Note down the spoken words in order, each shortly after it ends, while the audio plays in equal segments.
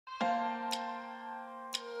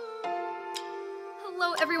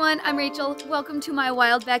everyone, I'm Rachel. Welcome to my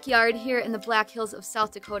wild backyard here in the Black Hills of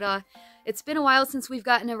South Dakota. It's been a while since we've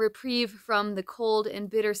gotten a reprieve from the cold and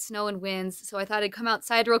bitter snow and winds, so I thought I'd come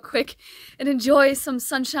outside real quick and enjoy some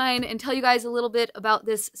sunshine and tell you guys a little bit about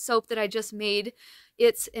this soap that I just made.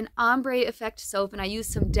 It's an ombre effect soap, and I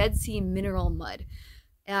used some Dead Sea mineral mud.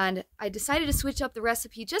 And I decided to switch up the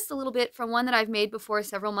recipe just a little bit from one that I've made before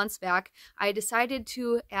several months back. I decided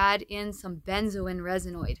to add in some benzoin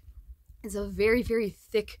resinoid. It's a very, very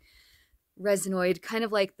thick resinoid, kind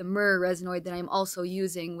of like the myrrh resinoid that I'm also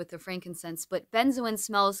using with the frankincense, but benzoin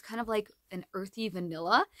smells kind of like an earthy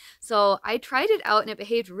vanilla. So I tried it out and it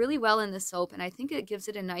behaved really well in the soap, and I think it gives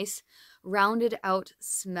it a nice rounded out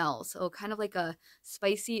smell. So kind of like a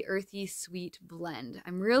spicy, earthy, sweet blend.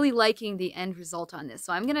 I'm really liking the end result on this.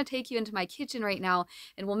 So I'm going to take you into my kitchen right now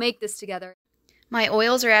and we'll make this together. My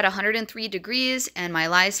oils are at 103 degrees and my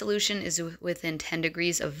lye solution is within 10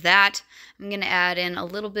 degrees of that. I'm going to add in a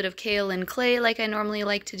little bit of kaolin clay like I normally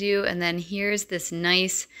like to do, and then here's this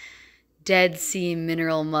nice Dead Sea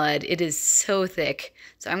mineral mud. It is so thick.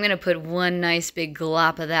 So I'm going to put one nice big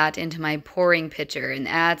glop of that into my pouring pitcher, and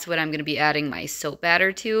that's what I'm going to be adding my soap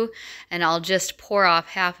batter to, and I'll just pour off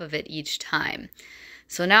half of it each time.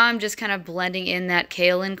 So now I'm just kind of blending in that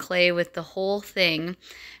kaolin clay with the whole thing,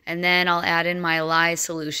 and then I'll add in my lye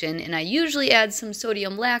solution, and I usually add some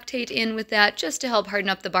sodium lactate in with that just to help harden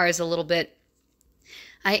up the bars a little bit.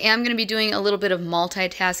 I am going to be doing a little bit of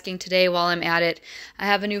multitasking today while I'm at it. I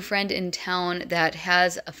have a new friend in town that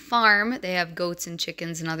has a farm. They have goats and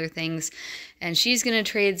chickens and other things, and she's going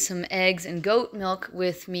to trade some eggs and goat milk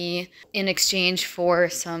with me in exchange for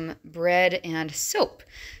some bread and soap.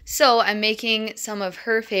 So I'm making some of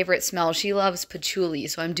her favorite smells. She loves patchouli,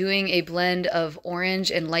 so I'm doing a blend of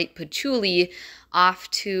orange and light patchouli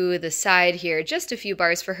off to the side here, just a few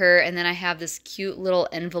bars for her, and then I have this cute little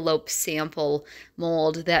envelope sample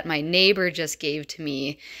mold that my neighbor just gave to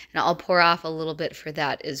me, and I'll pour off a little bit for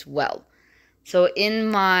that as well. So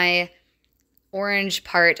in my orange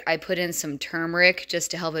part, I put in some turmeric just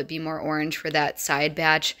to help it be more orange for that side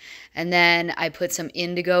batch, and then I put some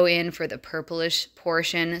indigo in for the purplish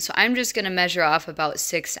portion. So I'm just going to measure off about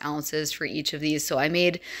 6 ounces for each of these. So I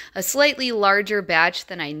made a slightly larger batch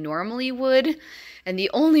than I normally would, and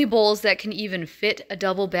the only bowls that can even fit a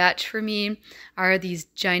double batch for me are these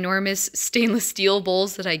ginormous stainless steel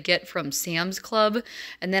bowls that I get from Sam's Club,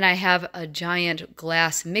 and then I have a giant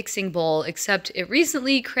glass mixing bowl, except it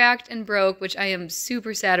recently cracked and broke, which I am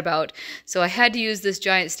super sad about, so I had to use this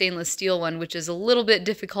giant stainless steel one, which is a little bit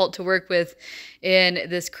difficult to work with in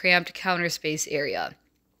this cramped counter space area.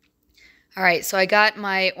 All right, so I got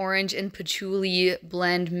my orange and patchouli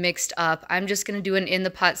blend mixed up. I'm just going to do an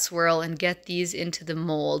in-the-pot swirl and get these into the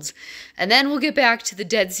molds. And then we'll get back to the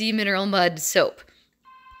Dead Sea mineral mud soap.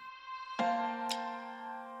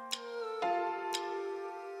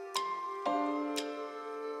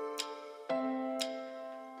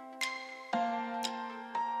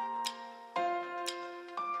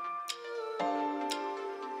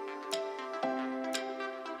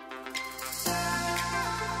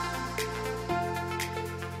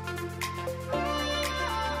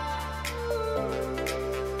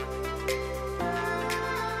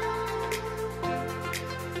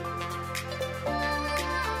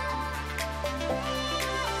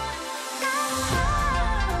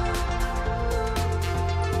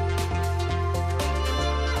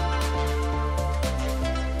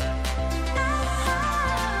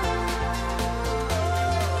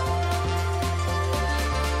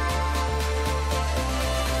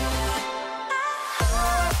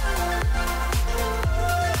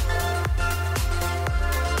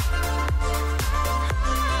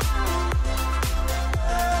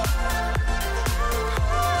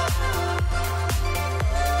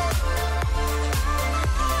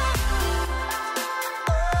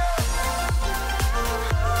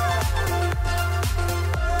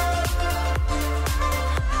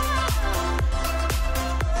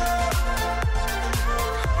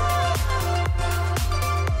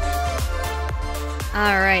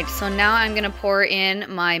 Alright, so now I'm going to pour in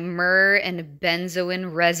my myrrh and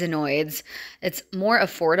benzoin resinoids. It's more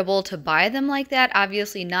affordable to buy them like that.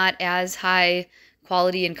 Obviously not as high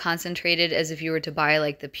quality and concentrated as if you were to buy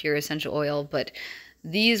like the pure essential oil, but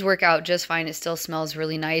these work out just fine. It still smells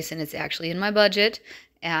really nice, and it's actually in my budget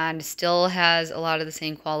and still has a lot of the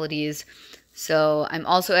same qualities. So I'm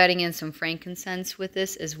also adding in some frankincense with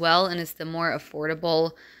this as well, and it's the more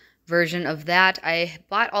affordable version of that. I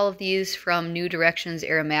bought all of these from New Directions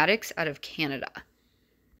Aromatics out of Canada.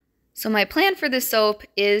 So my plan for this soap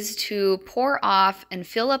is to pour off and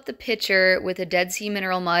fill up the pitcher with a Dead Sea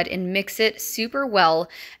mineral mud and mix it super well,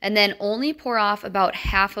 and then only pour off about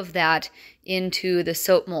half of that into the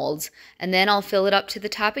soap molds. And then I'll fill it up to the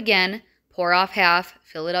top again, pour off half,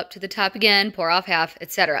 fill it up to the top again, pour off half,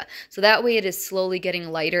 etc. So that way it is slowly getting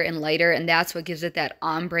lighter and lighter, and that's what gives it that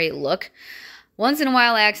ombre look. Once in a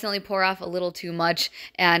while, I accidentally pour off a little too much,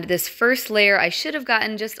 and this first layer I should have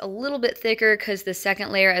gotten just a little bit thicker because the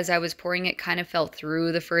second layer, as I was pouring it, kind of fell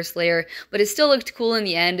through the first layer, but it still looked cool in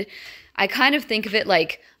the end. I kind of think of it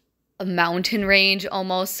like a mountain range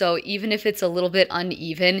almost, so even if it's a little bit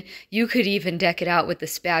uneven, you could even deck it out with the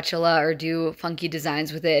spatula or do funky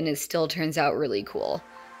designs with it, and it still turns out really cool.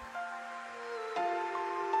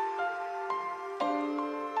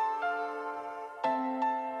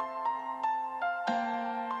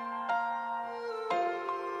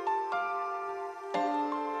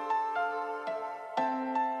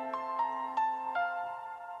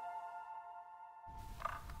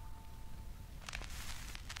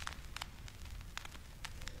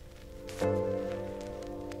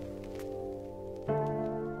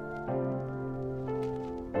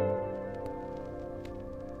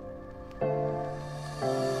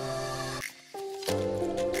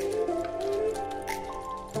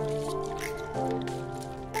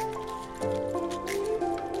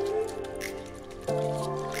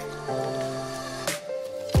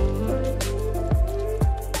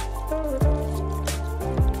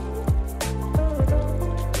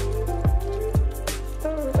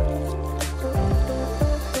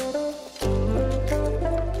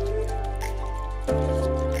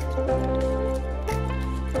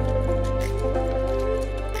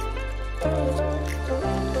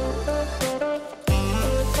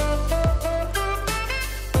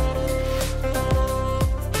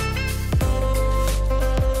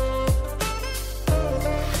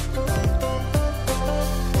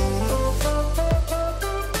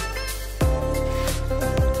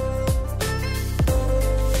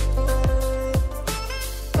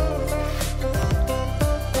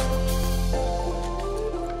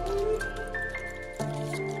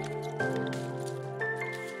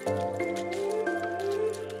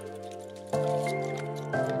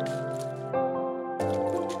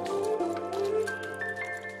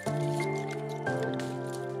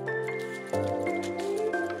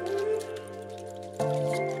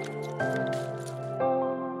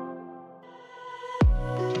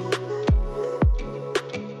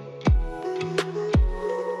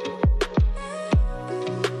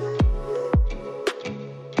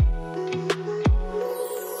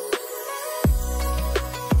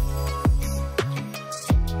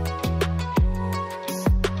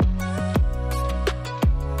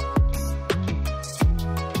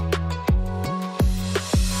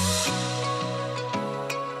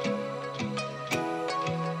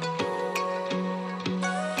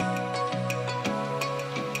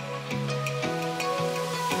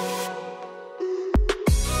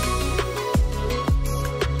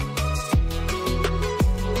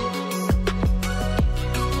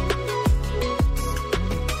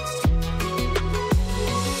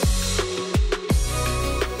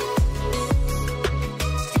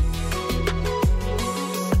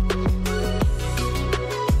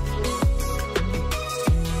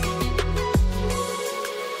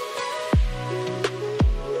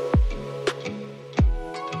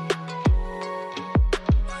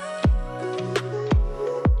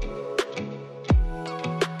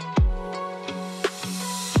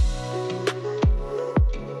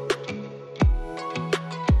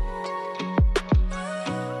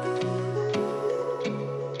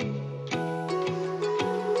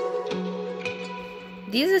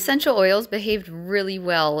 These essential oils behaved really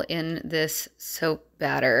well in this soap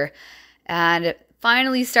batter, and it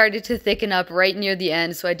finally started to thicken up right near the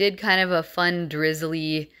end, so I did kind of a fun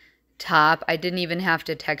drizzly top. I didn't even have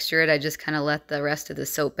to texture it. I just kind of let the rest of the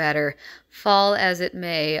soap batter fall as it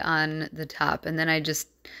may on the top, and then I just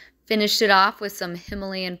finished it off with some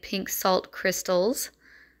Himalayan pink salt crystals.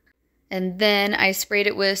 And then I sprayed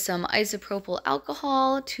it with some isopropyl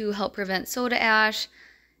alcohol to help prevent soda ash,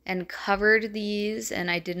 and covered these, and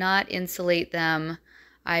I did not insulate them.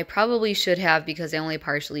 I probably should have because they only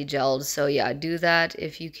partially gelled, so yeah, do that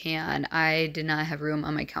if you can. I did not have room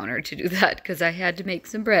on my counter to do that because I had to make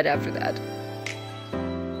some bread after that.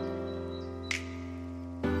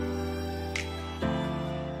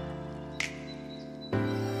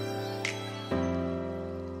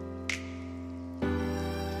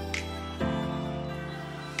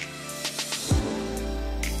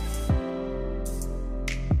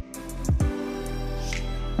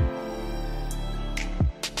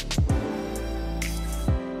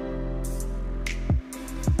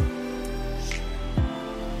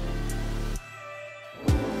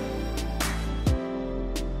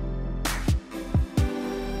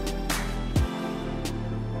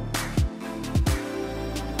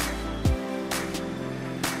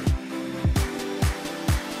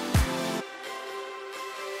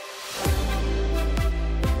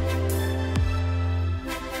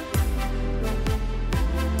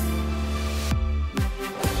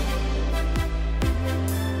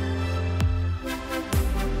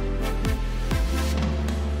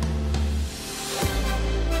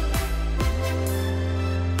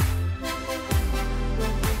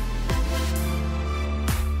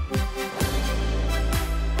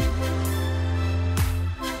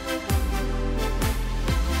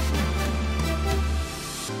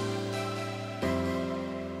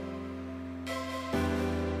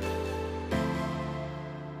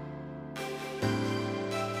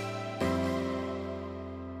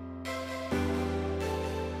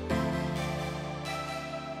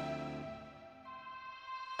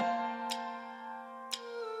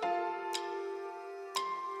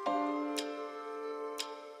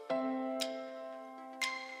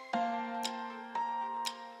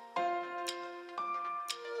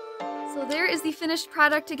 there is the finished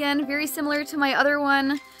product again, very similar to my other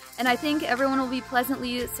one. And I think everyone will be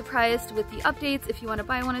pleasantly surprised with the updates if you want to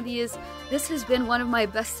buy one of these. This has been one of my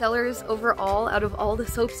best sellers overall out of all the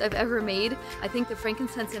soaps I've ever made. I think the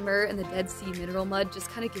Frankincense and Myrrh and the Dead Sea Mineral Mud just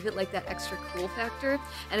kind of give it like that extra cool factor.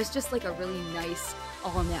 And it's just like a really nice,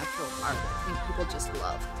 all-natural bar that I think people just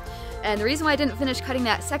love. And the reason why I didn't finish cutting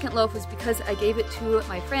that second loaf was because I gave it to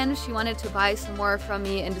my friend. She wanted to buy some more from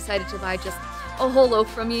me and decided to buy just a whole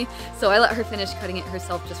loaf from me. So I let her finish cutting it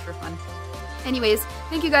herself just for fun. Anyways,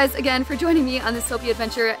 thank you guys again for joining me on this soapy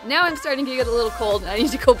adventure. Now I'm starting to get a little cold and I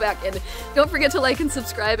need to go back in. Don't forget to like and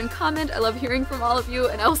subscribe and comment. I love hearing from all of you,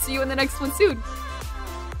 and I'll see you in the next one soon.